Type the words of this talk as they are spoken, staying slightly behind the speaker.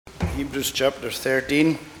Hebrews chapter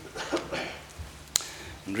 13,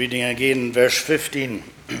 and reading again verse 15.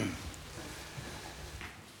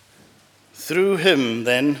 Through him,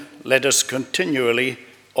 then, let us continually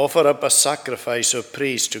offer up a sacrifice of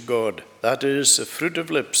praise to God, that is, the fruit of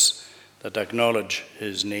lips that acknowledge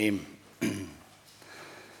his name.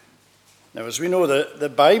 Now, as we know, the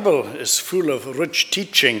Bible is full of rich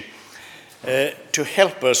teaching to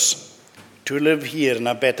help us to live here in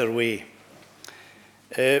a better way.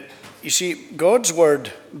 You see, God's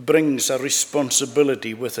word brings a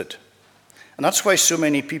responsibility with it. And that's why so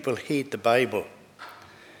many people hate the Bible.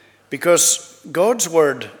 Because God's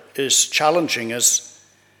word is challenging us,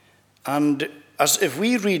 and as if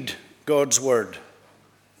we read God's word,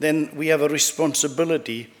 then we have a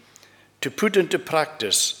responsibility to put into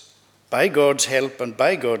practice, by God's help and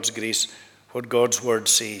by God's grace, what God's word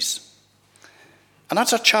says. And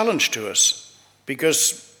that's a challenge to us,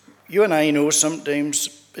 because you and I know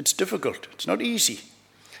sometimes it's difficult. It's not easy.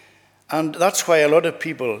 And that's why a lot of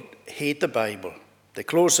people hate the Bible. They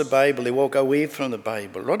close the Bible, they walk away from the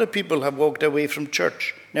Bible. A lot of people have walked away from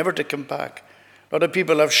church, never to come back. A lot of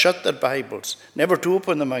people have shut their Bibles, never to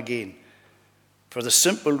open them again, for the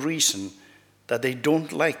simple reason that they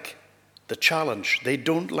don't like the challenge. They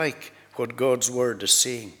don't like what God's word is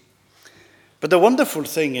saying. But the wonderful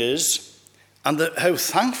thing is, and how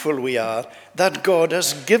thankful we are, that God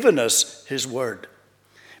has given us his word.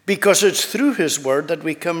 Because it's through his word that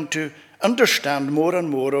we come to understand more and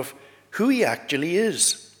more of who he actually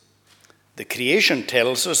is. The creation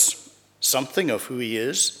tells us something of who he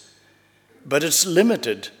is, but it's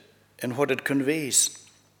limited in what it conveys.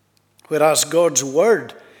 Whereas God's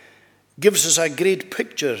word gives us a great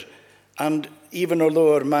picture, and even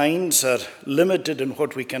although our minds are limited in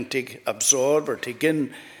what we can absorb or take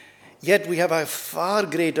in, yet we have a far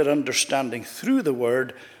greater understanding through the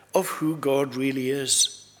word of who God really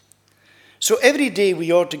is. So every day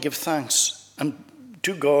we ought to give thanks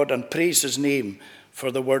to God and praise his name for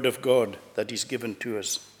the word of God that he's given to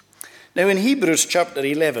us. Now in Hebrews chapter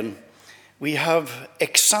 11, we have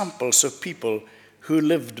examples of people who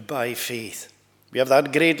lived by faith. We have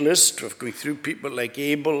that great list of going through people like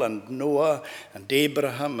Abel and Noah and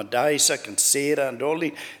Abraham and Isaac and Sarah and all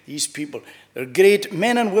these people. They're great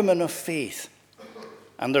men and women of faith.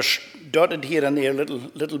 And they're dotted here and there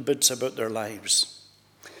little bits about their lives.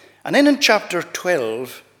 And then in chapter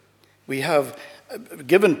 12, we have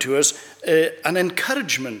given to us an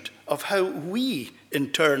encouragement of how we,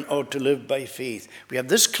 in turn, ought to live by faith. We have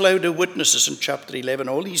this cloud of witnesses in chapter 11,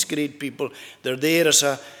 all these great people. They're there as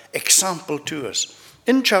an example to us.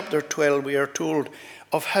 In chapter 12, we are told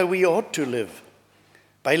of how we ought to live,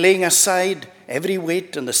 by laying aside every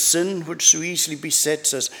weight and the sin which so easily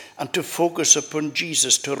besets us, and to focus upon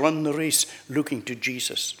Jesus, to run the race looking to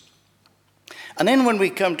Jesus. And then when we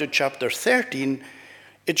come to chapter 13,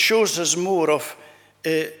 it shows us more of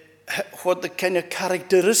what the kind of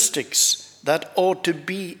characteristics that ought to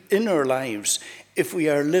be in our lives if we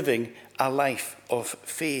are living a life of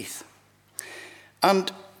faith.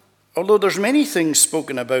 And although there's many things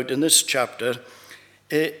spoken about in this chapter,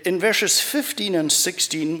 in verses 15 and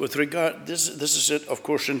 16, with regard, this is it, of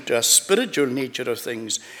course, into a spiritual nature of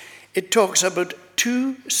things, it talks about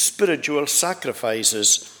two spiritual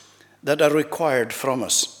sacrifices that are required from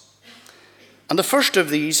us. And the first of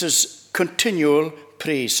these is continual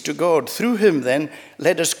praise to God. Through him, then,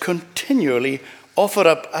 let us continually offer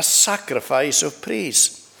up a sacrifice of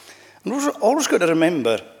praise. And we've always got to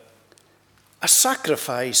remember, a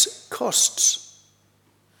sacrifice costs.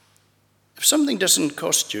 If something doesn't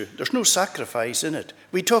cost you, there's no sacrifice in it.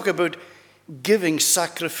 We talk about giving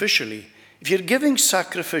sacrificially. If you're giving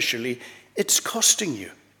sacrificially, it's costing you.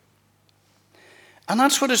 And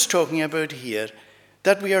that's what it's talking about here,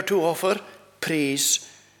 that we are to offer praise.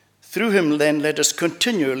 Through him, then, let us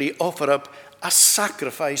continually offer up a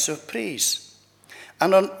sacrifice of praise.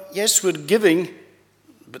 And yes, we're giving,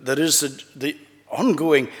 but there is the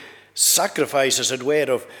ongoing sacrifice, as it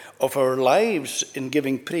were, of our lives in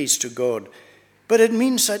giving praise to God. But it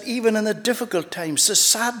means that even in the difficult times, the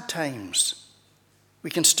sad times, we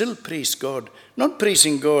can still praise God. Not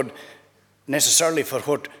praising God necessarily for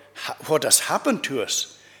what has happened to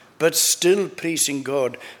us, but still praising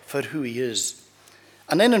God for who he is.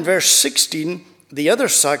 And then in verse 16, the other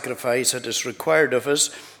sacrifice that is required of us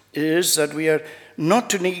is that we are not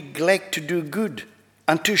to neglect to do good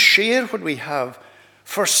and to share what we have,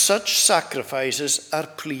 for such sacrifices are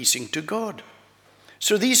pleasing to God.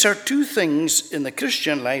 So these are two things in the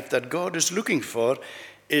Christian life that God is looking for,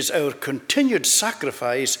 is our continued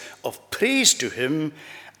sacrifice of praise to him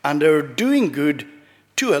and our doing good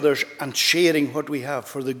to others and sharing what we have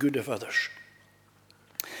for the good of others.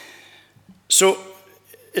 So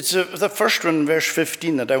it's the first one, verse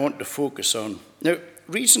 15, that I want to focus on. Now,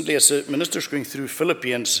 recently, as the minister's going through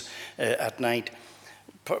Philippians at night,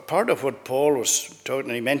 part of what Paul was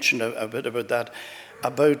talking, and he mentioned a bit about that,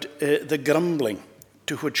 about the grumbling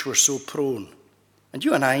to which we're so prone. And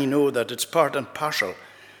you and I know that it's part and parcel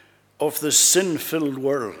of the sin-filled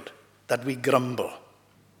world that we grumble.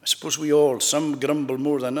 I suppose some grumble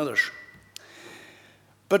more than others.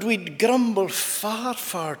 But we grumble far,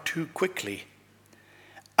 far too quickly,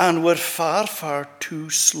 and we're far, far too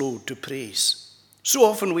slow to praise. So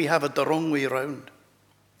often we have it the wrong way around.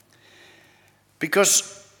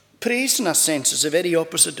 Because praise, in a sense, is the very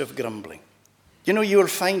opposite of grumbling. You know, you'll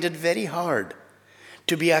find it very hard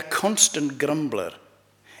to be a constant grumbler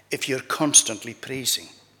if you're constantly praising.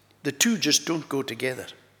 The two just don't go together.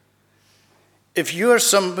 If you're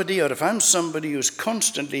somebody, or if I'm somebody who's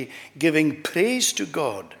constantly giving praise to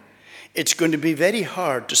God, it's going to be very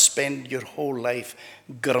hard to spend your whole life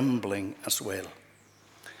grumbling as well.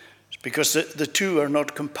 Because the two are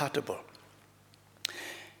not compatible.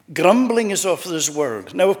 Grumbling is of this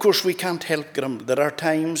world. Now, of course, we can't help grumble. There are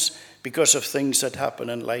times, because of things that happen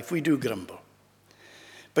in life, we do grumble.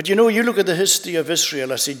 But you know, you look at the history of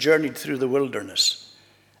Israel as they journeyed through the wilderness,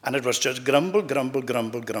 and it was just grumble, grumble,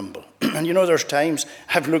 grumble, grumble. And you know, there's times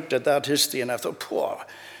I've looked at that history and I thought,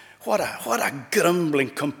 what a grumbling,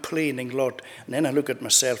 complaining lot. And then I look at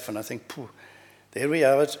myself and I think, there we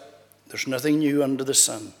have it. There's nothing new under the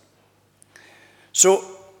sun. So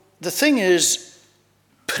the thing is,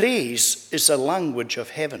 praise is a language of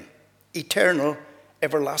heaven, eternal,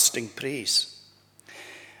 everlasting praise.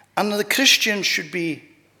 And the Christian should be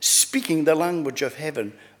speaking the language of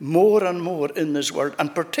heaven more and more in this world,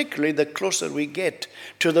 and particularly the closer we get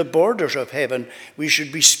to the borders of heaven, we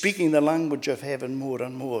should be speaking the language of heaven more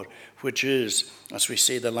and more, which is, as we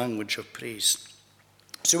say, the language of praise.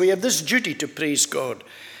 So we have this duty to praise God.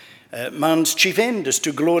 Man's chief end is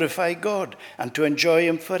to glorify God and to enjoy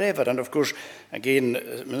him forever. And of course, again,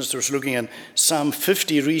 the minister was looking at Psalm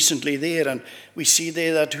 50 recently there, and we see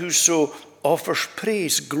there that whoso offers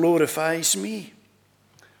praise glorifies me.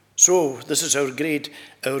 So this is our great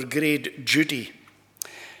duty.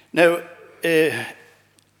 Now,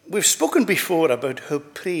 we've spoken before about how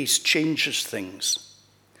praise changes things.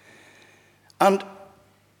 And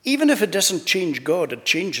even if it doesn't change God, it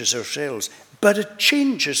changes ourselves. But it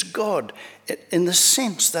changes God in the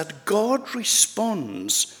sense that God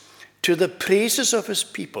responds to the praises of his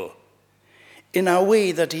people in a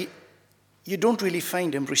way that you don't really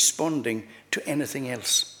find him responding to anything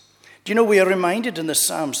else. Do you know, we are reminded in the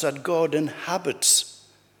Psalms that God inhabits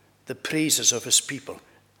the praises of his people.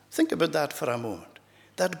 Think about that for a moment.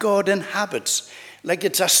 That God inhabits, like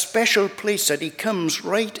it's a special place that he comes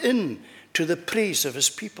right in to the praise of his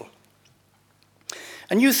people.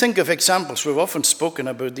 And you think of examples. We've often spoken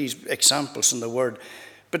about these examples in the Word.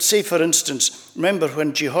 But say, for instance, remember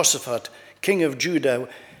when Jehoshaphat, king of Judah,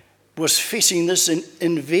 was facing this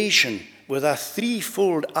invasion with a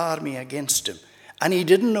threefold army against him. And he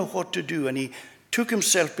didn't know what to do, and he took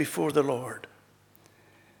himself before the Lord.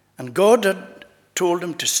 And God had told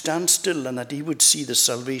him to stand still and that he would see the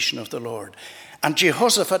salvation of the Lord. And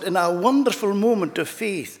Jehoshaphat, in a wonderful moment of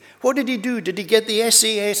faith, what did he do? Did he get the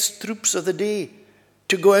SAS troops of the day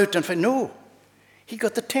to go out and fight? No. He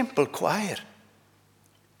got the temple choir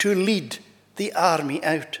to lead the army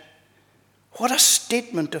out. What a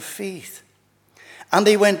statement of faith. And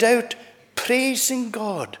they went out praising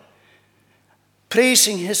God,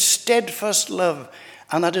 praising his steadfast love,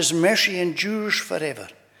 and that his mercy endures forever.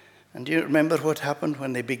 And do you remember what happened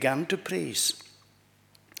when they began to praise?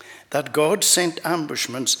 That God sent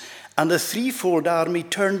ambushments, and the threefold army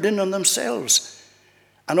turned in on themselves.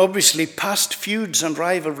 And obviously past feuds and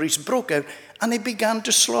rivalries broke out, and they began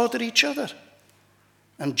to slaughter each other.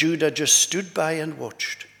 And Judah just stood by and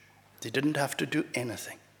watched. They didn't have to do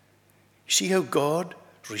anything. You see how God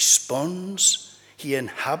responds? He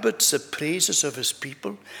inhabits the praises of his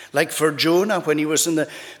people. Like for Jonah when he was in the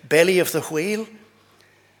belly of the whale.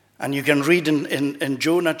 And you can read in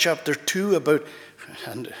Jonah chapter 2 about,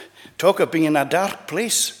 and talk of being in a dark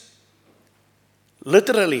place.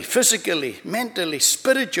 Literally, physically, mentally,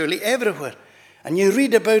 spiritually, everywhere. And you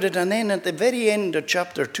read about it, and then at the very end of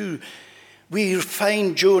chapter 2, we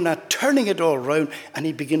find Jonah turning it all round, and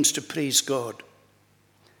he begins to praise God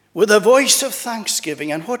with a voice of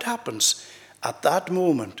thanksgiving. And what happens? At that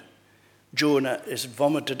moment, Jonah is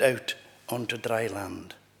vomited out onto dry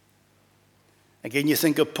land. Again, you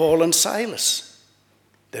think of Paul and Silas.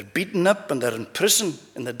 They're beaten up and they're in prison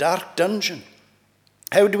in the dark dungeon.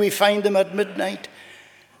 How do we find them at midnight?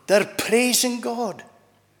 They're praising God.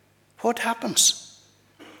 What happens?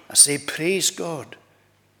 As they praise God,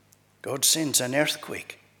 God sends an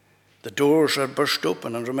earthquake. The doors are burst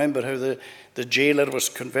open, and remember how the jailer was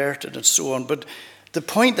converted and so on. But the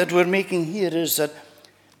point that we're making here is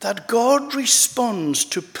that God responds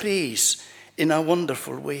to praise in a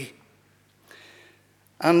wonderful way.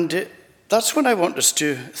 And that's what I want us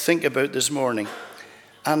to think about this morning.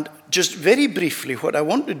 And just very briefly, what I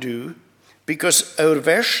want to do, because our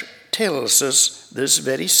verse tells us this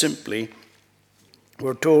very simply,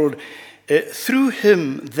 we're told, through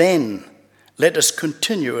him then let us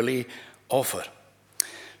continually offer.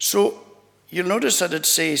 So you'll notice that it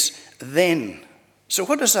says then. So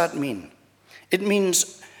what does that mean? It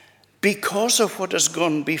means because of what has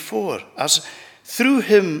gone before, as through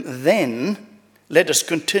him then let us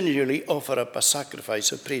continually offer up a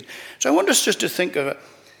sacrifice of praise. So I want us just to think of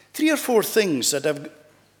 3 or 4 things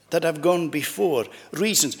that have gone before,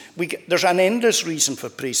 reasons. There's an endless reason for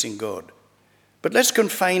praising God. But let's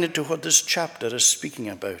confine it to what this chapter is speaking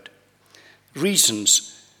about.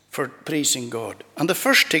 Reasons for praising God. And the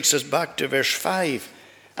first takes us back to verse 5.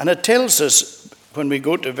 And it tells us, when we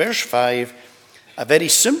go to verse 5, a very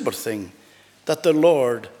simple thing, that the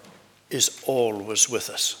Lord is always with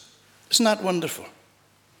us. Isn't that wonderful?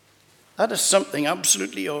 That is something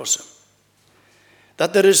absolutely awesome.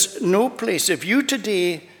 That there is no place, if you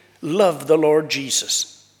today love the Lord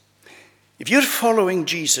Jesus, if you're following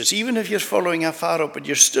Jesus, even if you're following afar up, but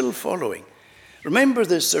you're still following, remember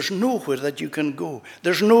this, there's nowhere that you can go.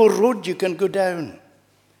 There's no road you can go down,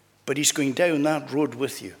 but he's going down that road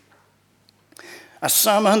with you. As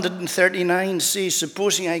Psalm 139 says,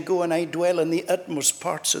 supposing I go and I dwell in the utmost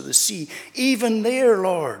parts of the sea, even there,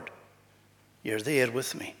 Lord, you're there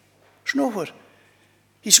with me. There's nowhere.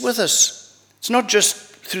 He's with us. It's not just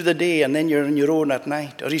through the day and then you're on your own at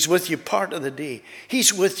night, or he's with you part of the day.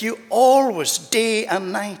 He's with you always, day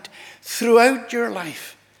and night, throughout your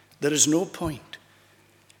life. There is no point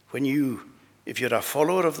when if you're a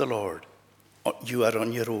follower of the Lord, you are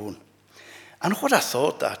on your own. And what a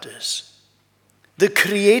thought that is. The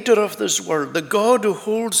creator of this world, the God who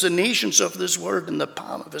holds the nations of this world in the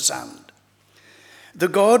palm of his hand, the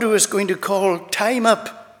God who is going to call time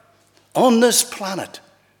up on this planet.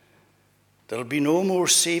 There'll be no more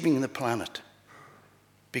saving the planet,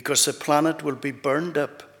 because the planet will be burned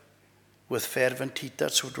up with fervent heat.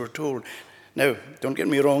 That's what we're told. Now, don't get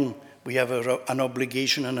me wrong, we have an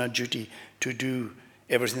obligation and a duty to do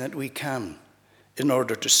everything that we can in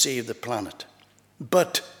order to save the planet.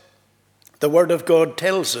 But the Word of God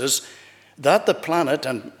tells us that the planet,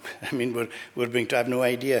 and I mean, we're going to have no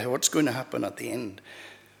idea what's going to happen at the end.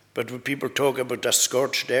 But when people talk about a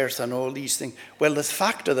scorched earth and all these things, well, the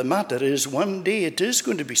fact of the matter is one day it is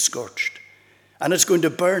going to be scorched and it's going to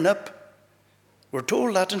burn up. We're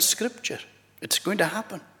told that in Scripture. It's going to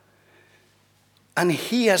happen. And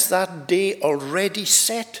he has that day already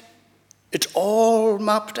set. It's all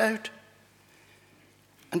mapped out.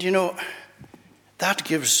 And you know, that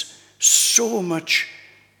gives so much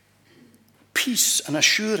peace and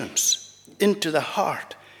assurance into the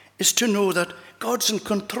heart, is to know that God's in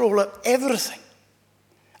control of everything.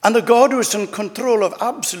 And the God who is in control of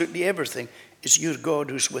absolutely everything is your God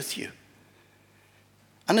who's with you.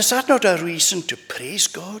 And is that not a reason to praise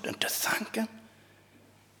God and to thank him?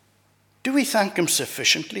 Do we thank him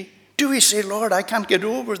sufficiently? Do we say, Lord, I can't get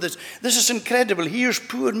over this. This is incredible. Here's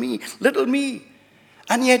poor me, little me.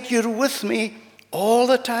 And yet you're with me all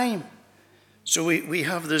the time. So we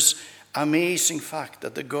have this amazing fact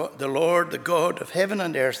that the Lord, the God of heaven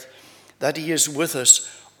and earth, that he is with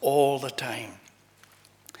us all the time.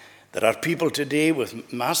 There are people today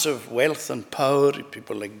with massive wealth and power,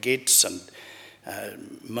 people like Gates and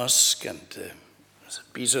Musk and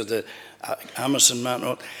these are the Amazon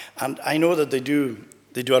man. And I know that they do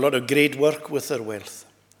a lot of great work with their wealth.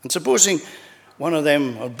 And supposing one of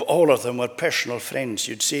them, or all of them, were personal friends,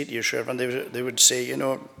 you'd say to yourself, and they would say, you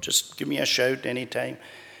know, just give me a shout anytime.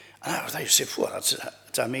 And I would say, well,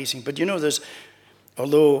 that's amazing. But you know,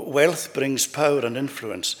 although wealth brings power and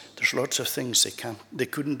influence, there's lots of things they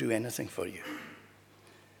couldn't do anything for you.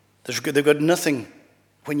 They've got nothing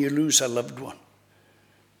when you lose a loved one.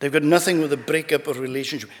 They've got nothing with a breakup of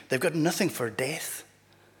relationship. They've got nothing for death.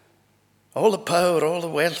 All the power, all the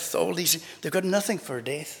wealth, all these, they've got nothing for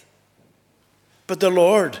death. But the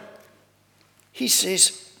Lord, he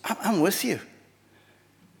says, I'm with you.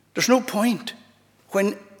 There's no point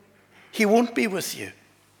when he won't be with you.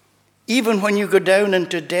 Even when you go down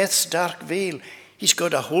into death's dark vale, he's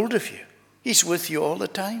got a hold of you. He's with you all the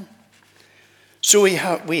time. So we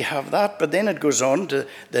have that, but then it goes on to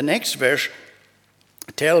the next verse.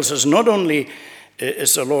 It tells us not only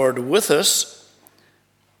is the Lord with us,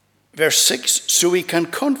 Verse 6, so we can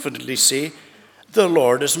confidently say, the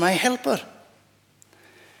Lord is my helper.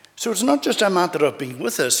 So it's not just a matter of being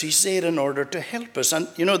with us. He's there in order to help us. And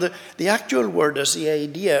you know, the actual word has the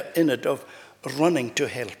idea in it of running to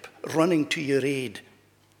help, running to your aid.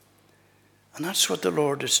 And that's what the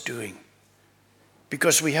Lord is doing.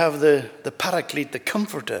 Because we have the Paraclete, the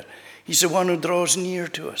Comforter. He's the one who draws near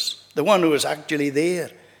to us, the one who is actually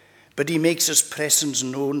there. But he makes his presence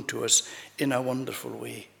known to us in a wonderful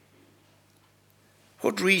way.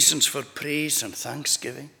 What reasons for praise and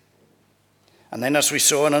thanksgiving? And then as we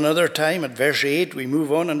saw in another time at verse 8, we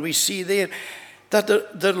move on and we see there that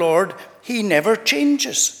the Lord, he never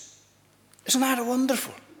changes. Isn't that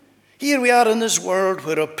wonderful? Here we are in this world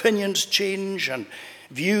where opinions change and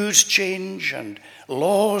views change and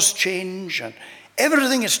laws change and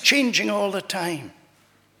everything is changing all the time.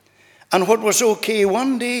 And what was okay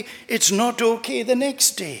one day, it's not okay the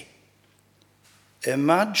next day.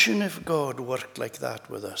 Imagine if God worked like that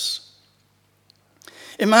with us.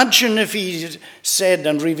 Imagine if he said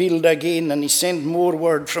and revealed again and he sent more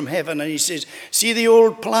word from heaven and he says, see the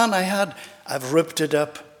old plan I had? I've ripped it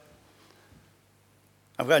up.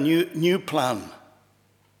 I've got a new plan.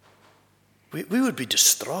 We would be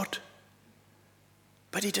distraught.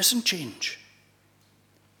 But he doesn't change.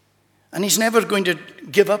 And he's never going to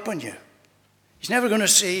give up on you. He's never going to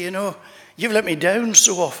say, you know, you've let me down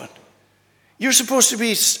so often. You're supposed to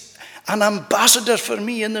be an ambassador for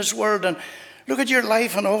me in this world, and look at your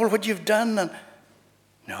life and all what you've done. And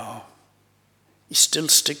no, he still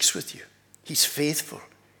sticks with you. He's faithful.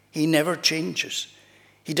 He never changes.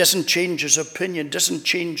 He doesn't change his opinion, doesn't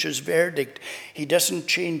change his verdict. He doesn't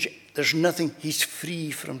change. There's nothing. He's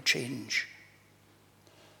free from change.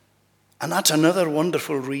 And that's another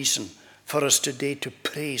wonderful reason for us today to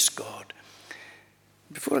praise God.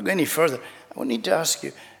 Before I go any further, I need to ask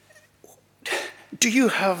you, do you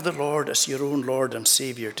have the Lord as your own Lord and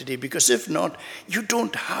Savior today? Because if not, you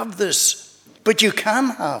don't have this, but you can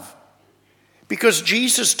have. Because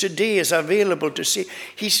Jesus today is available to say,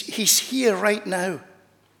 he's here right now.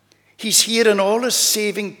 He's here in all his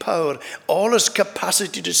saving power, all his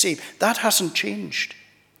capacity to save. That hasn't changed.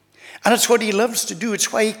 And it's what he loves to do.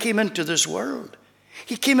 It's why he came into this world.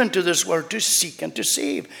 He came into this world to seek and to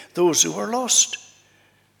save those who are lost.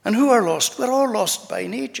 And who are lost? We're all lost by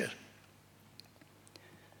nature.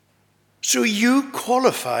 So you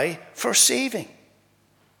qualify for saving.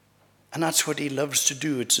 And that's what he loves to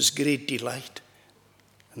do. It's his great delight.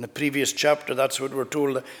 In the previous chapter, that's what we're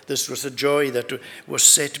told. That this was a joy that was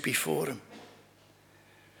set before him.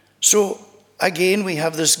 So, again, we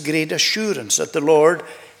have this great assurance that the Lord,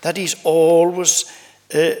 that he's always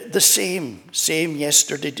the same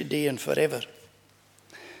yesterday, today, and forever.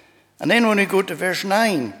 And then when we go to verse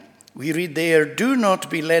 9, we read there, do not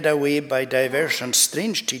be led away by diverse and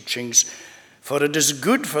strange teachings, for it is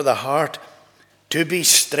good for the heart to be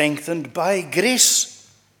strengthened by grace.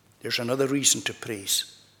 There's another reason to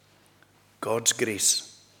praise. God's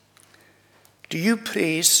grace.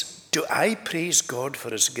 Do I praise God for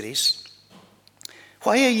his grace?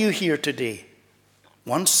 Why are you here today?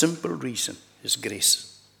 One simple reason, his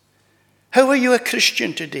grace. How are you a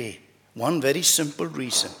Christian today? One very simple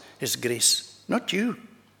reason, his grace. Not you.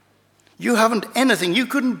 You haven't anything. You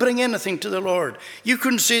couldn't bring anything to the Lord. You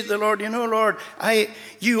couldn't say to the Lord, you know, Lord,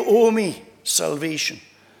 you owe me salvation.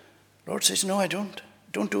 The Lord says, no, I don't.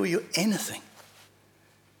 Don't owe you anything.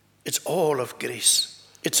 It's all of grace.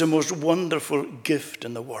 It's the most wonderful gift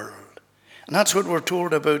in the world. And that's what we're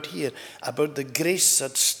told about here, about the grace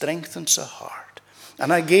that strengthens the heart.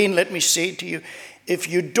 And again, let me say to you, if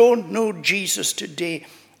you don't know Jesus today,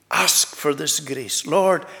 ask for this grace.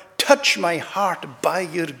 Lord, touch my heart by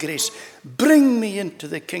your grace. Bring me into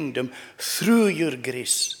the kingdom through your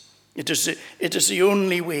grace. It is the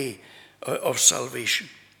only way of salvation.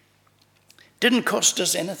 It didn't cost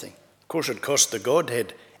us anything. Of course, it cost the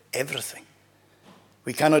Godhead everything.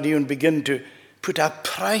 We cannot even begin to put a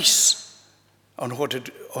price on what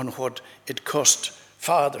it cost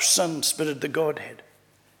Father, Son, Spirit, the Godhead.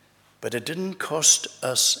 But it didn't cost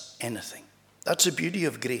us anything. That's the beauty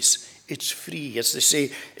of grace. It's free. As they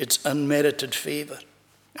say, it's unmerited favor.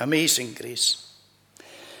 Amazing grace.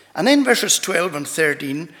 And then verses 12 and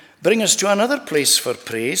 13 bring us to another place for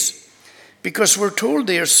praise, because we're told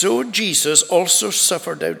there, so Jesus also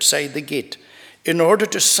suffered outside the gate in order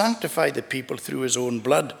to sanctify the people through his own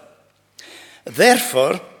blood.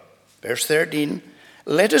 Therefore, verse 13,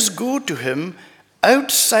 let us go to him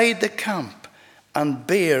outside the camp and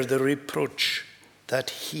bear the reproach that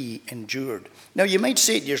he endured. Now you might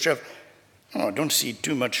say to yourself, oh, I don't see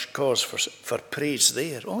too much cause for praise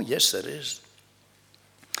there. Oh, yes, there is.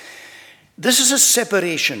 This is a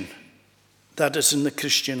separation that is in the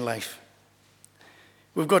Christian life.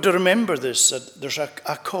 We've got to remember this, that there's a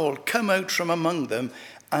call, come out from among them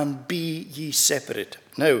and be ye separate.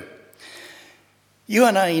 Now, you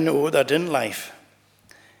and I know that in life,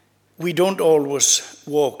 we don't always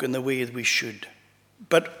walk in the way that we should.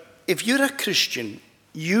 But if you're a Christian,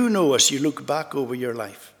 you know as you look back over your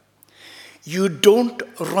life, you don't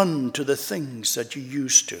run to the things that you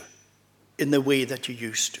used to in the way that you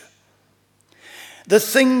used to. The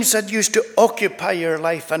things that used to occupy your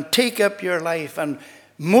life and take up your life and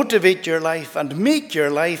motivate your life and make your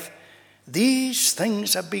life, these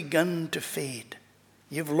things have begun to fade.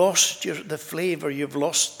 You've lost the flavor, you've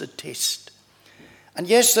lost the taste. And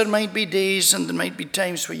yes, there might be days and there might be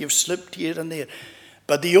times where you've slipped here and there,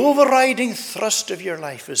 but the overriding thrust of your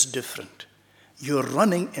life is different. You're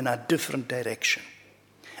running in a different direction,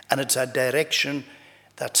 and it's a direction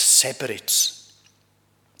that separates.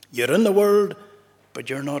 You're in the world, but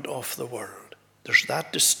you're not of the world. There's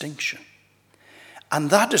that distinction. And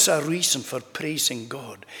that is a reason for praising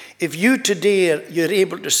God. If you today, you're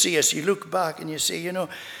able to see, as you look back and you say, you know,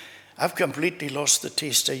 I've completely lost the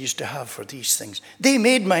taste I used to have for these things. They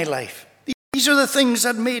made my life. These are the things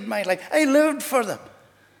that made my life. I lived for them.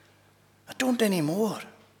 I don't anymore.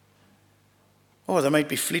 Oh, there might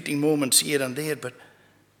be fleeting moments here and there, but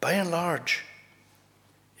by and large,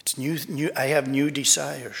 it's new. I have new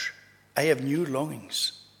desires. I have new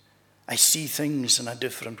longings. I see things in a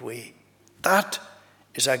different way. That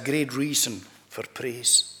is a great reason for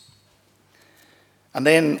praise. And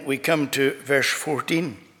then we come to verse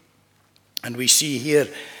 14, and we see here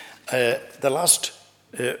the last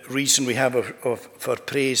reason we have for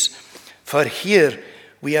praise. For here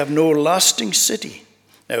we have no lasting city.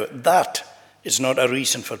 Now that is not a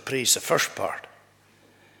reason for praise, the first part.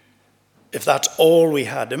 If that's all we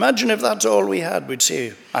had, imagine if that's all we had, we'd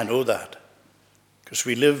say, I know that. Because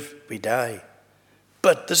we live, we die.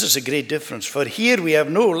 But this is a great difference. For here we have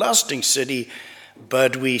no lasting city,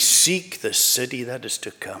 but we seek the city that is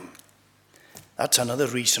to come. That's another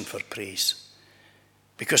reason for praise.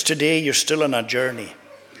 Because today you're still on a journey.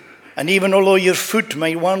 And even although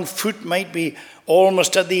one foot might be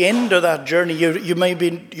almost at the end of that journey,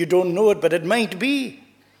 you don't know it, but it might be.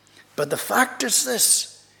 But the fact is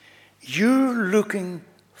this, you're looking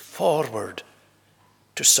forward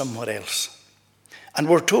to somewhere else. And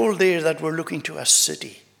we're told there that we're looking to a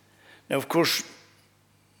city. Now, of course,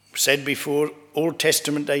 said before, Old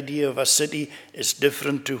Testament idea of a city is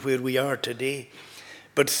different to where we are today.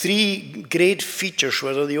 But three great features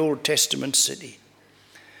were of the Old Testament city.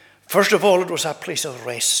 First of all, it was a place of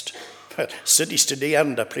rest. Cities today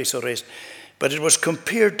aren't a place of rest. But it was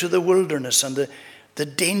compared to the wilderness and the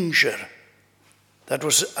danger that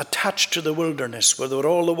was attached to the wilderness, where there were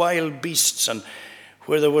all the wild beasts and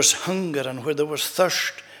where there was hunger and where there was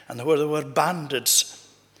thirst and where there were bandits.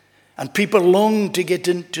 And people longed to get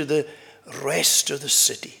into the rest of the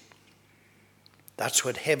city. That's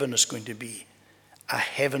what heaven is going to be, a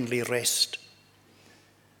heavenly rest,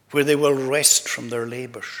 where they will rest from their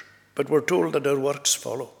labors. But we're told that their works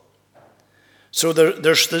follow. So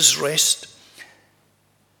there's this rest.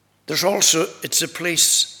 There's also, it's a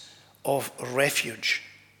place of refuge.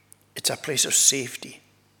 It's a place of safety.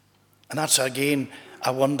 And that's, again,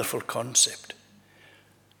 a wonderful concept.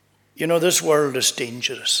 You know, this world is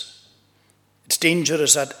dangerous. It's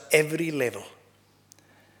dangerous at every level.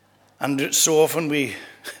 And so often we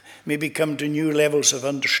maybe come to new levels of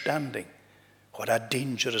understanding what a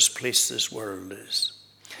dangerous place this world is.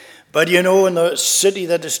 But you know, in the city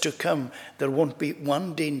that is to come, there won't be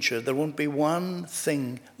one danger, there won't be one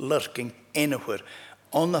thing lurking anywhere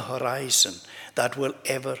on the horizon that will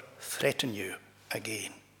ever threaten you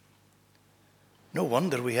again. No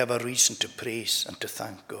wonder we have a reason to praise and to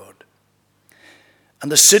thank God.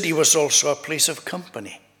 And the city was also a place of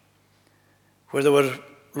company, where there were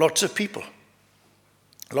lots of people,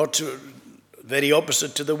 very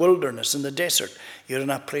opposite to the wilderness and the desert. You're in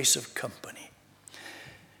a place of company.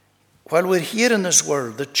 While we're here in this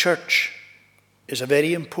world, the church is a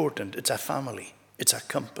very important, it's a family, it's a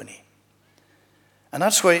company. And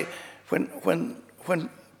that's why when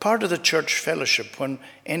part of the church fellowship, when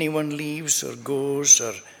anyone leaves or goes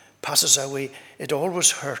or passes away, it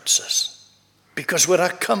always hurts us. Because we're a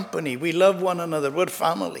company, we love one another, we're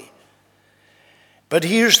family. But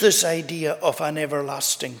here's this idea of an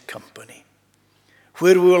everlasting company,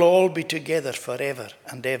 where we will all be together forever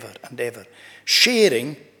and ever and ever,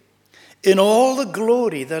 sharing in all the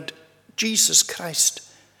glory that Jesus Christ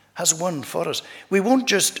has won for us. We won't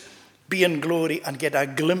just be in glory and get a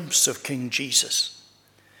glimpse of King Jesus.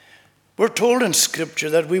 We're told in Scripture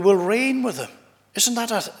that we will reign with him. Isn't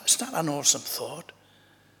that an awesome thought?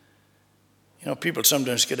 You know, people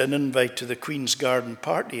sometimes get an invite to the Queen's Garden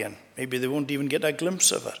party and maybe they won't even get a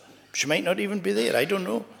glimpse of her. She might not even be there, I don't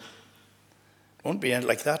know. It won't be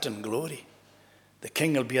like that in glory. The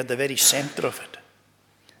King will be at the very center of it.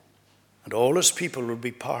 And all his people will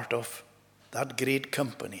be part of that great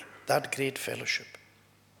company, that great fellowship.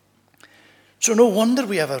 So no wonder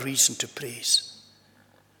we have a reason to praise.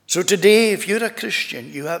 So today, if you're a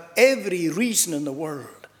Christian, you have every reason in the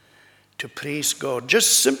world to praise God,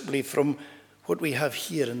 just simply from what we have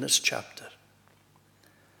here in this chapter.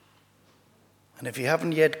 And if you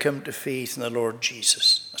haven't yet come to faith in the Lord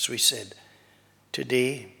Jesus, as we said,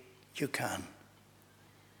 today you can.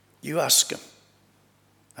 You ask him.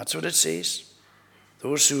 That's what it says.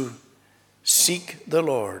 Those who seek the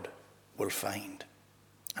Lord will find.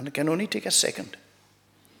 And it can only take a second.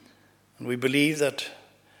 And we believe that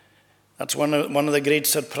that's one of the great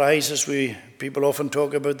surprises. People often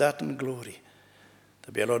talk about that in glory.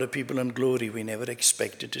 There'll be a lot of people in glory we never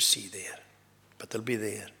expected to see there. But they'll be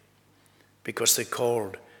there because they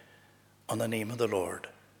called on the name of the Lord.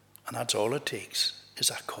 And that's all it takes, is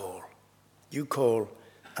a call. You call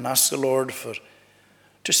and ask the Lord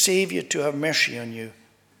to save you, to have mercy on you,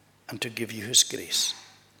 and to give you his grace.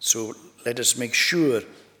 So let us make sure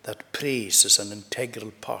that praise is an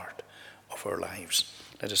integral part of our lives.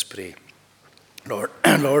 Let us pray.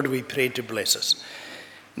 Lord, we pray to bless us.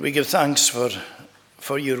 We give thanks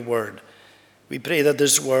for your word. We pray that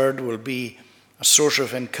this word will be a source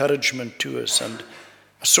of encouragement to us and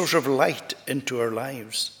a source of light into our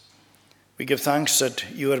lives. We give thanks that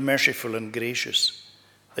you are merciful and gracious,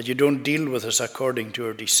 that you don't deal with us according to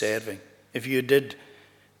our deserving. If you did,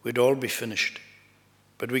 we'd all be finished.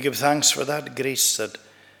 But we give thanks for that grace that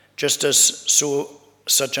just does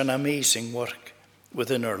such an amazing work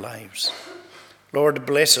within our lives. Lord,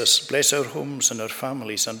 bless us, bless our homes and our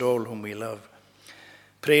families and all whom we love.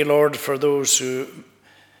 Pray, Lord, for those who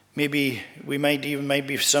might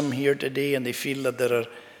be some here today and they feel that there are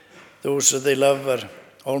those that they love are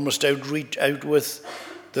almost out with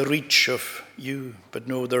the reach of you, but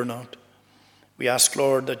no, they're not. We ask,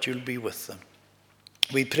 Lord, that you'll be with them.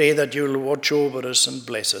 We pray that you'll watch over us and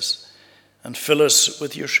bless us and fill us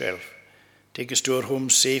with yourself. Take us to our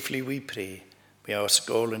homes safely, we pray. We ask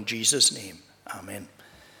all in Jesus' name. Amen.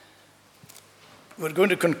 We're going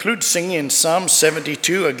to conclude singing in Psalm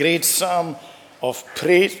 72, a great psalm of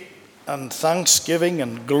praise and thanksgiving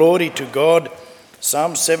and glory to God.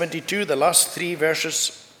 Psalm 72, the last 3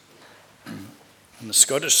 verses in the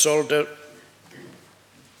Scottish Psalter.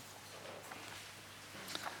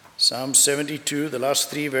 Psalm 72, the last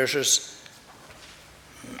 3 verses.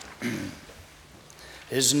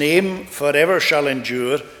 His name forever shall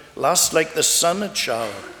endure, last like the sun it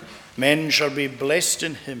shall. Men shall be blessed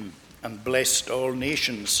in him, and blessed all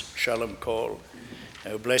nations shall him call.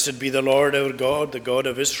 Now blessed be the Lord our God, the God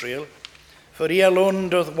of Israel, for he alone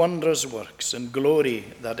doth wondrous works, and glory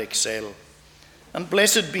that excel. And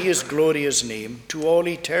blessed be his glorious name to all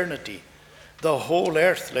eternity. The whole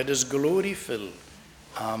earth let his glory fill.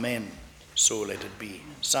 Amen. So let it be.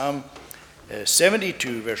 Psalm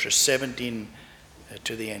 72, verses 17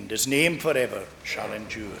 to the end. His name forever shall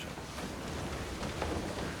endure.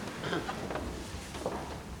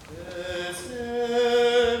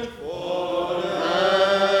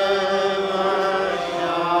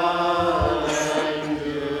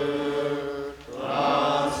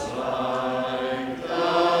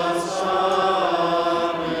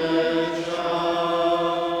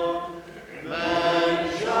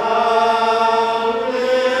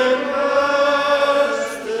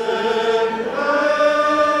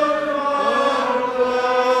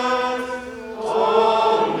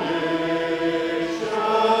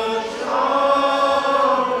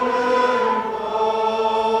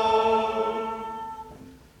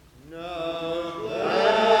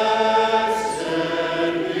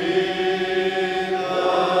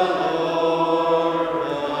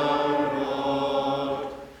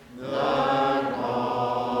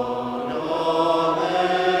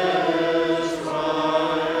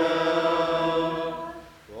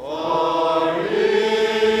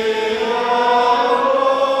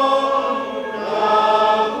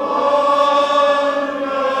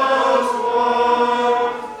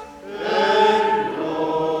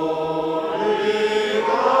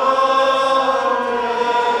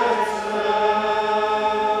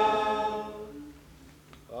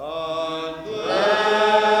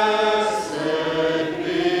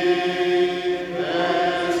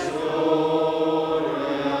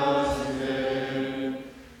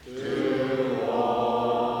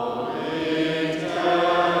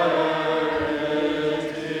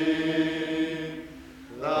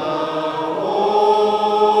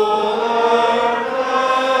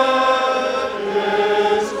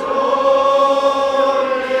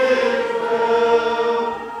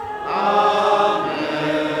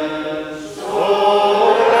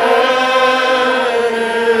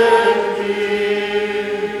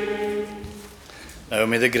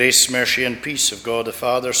 the grace, mercy, and peace of God the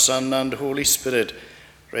Father, Son, and Holy Spirit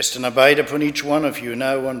rest and abide upon each one of you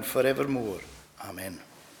now and forevermore. Amen.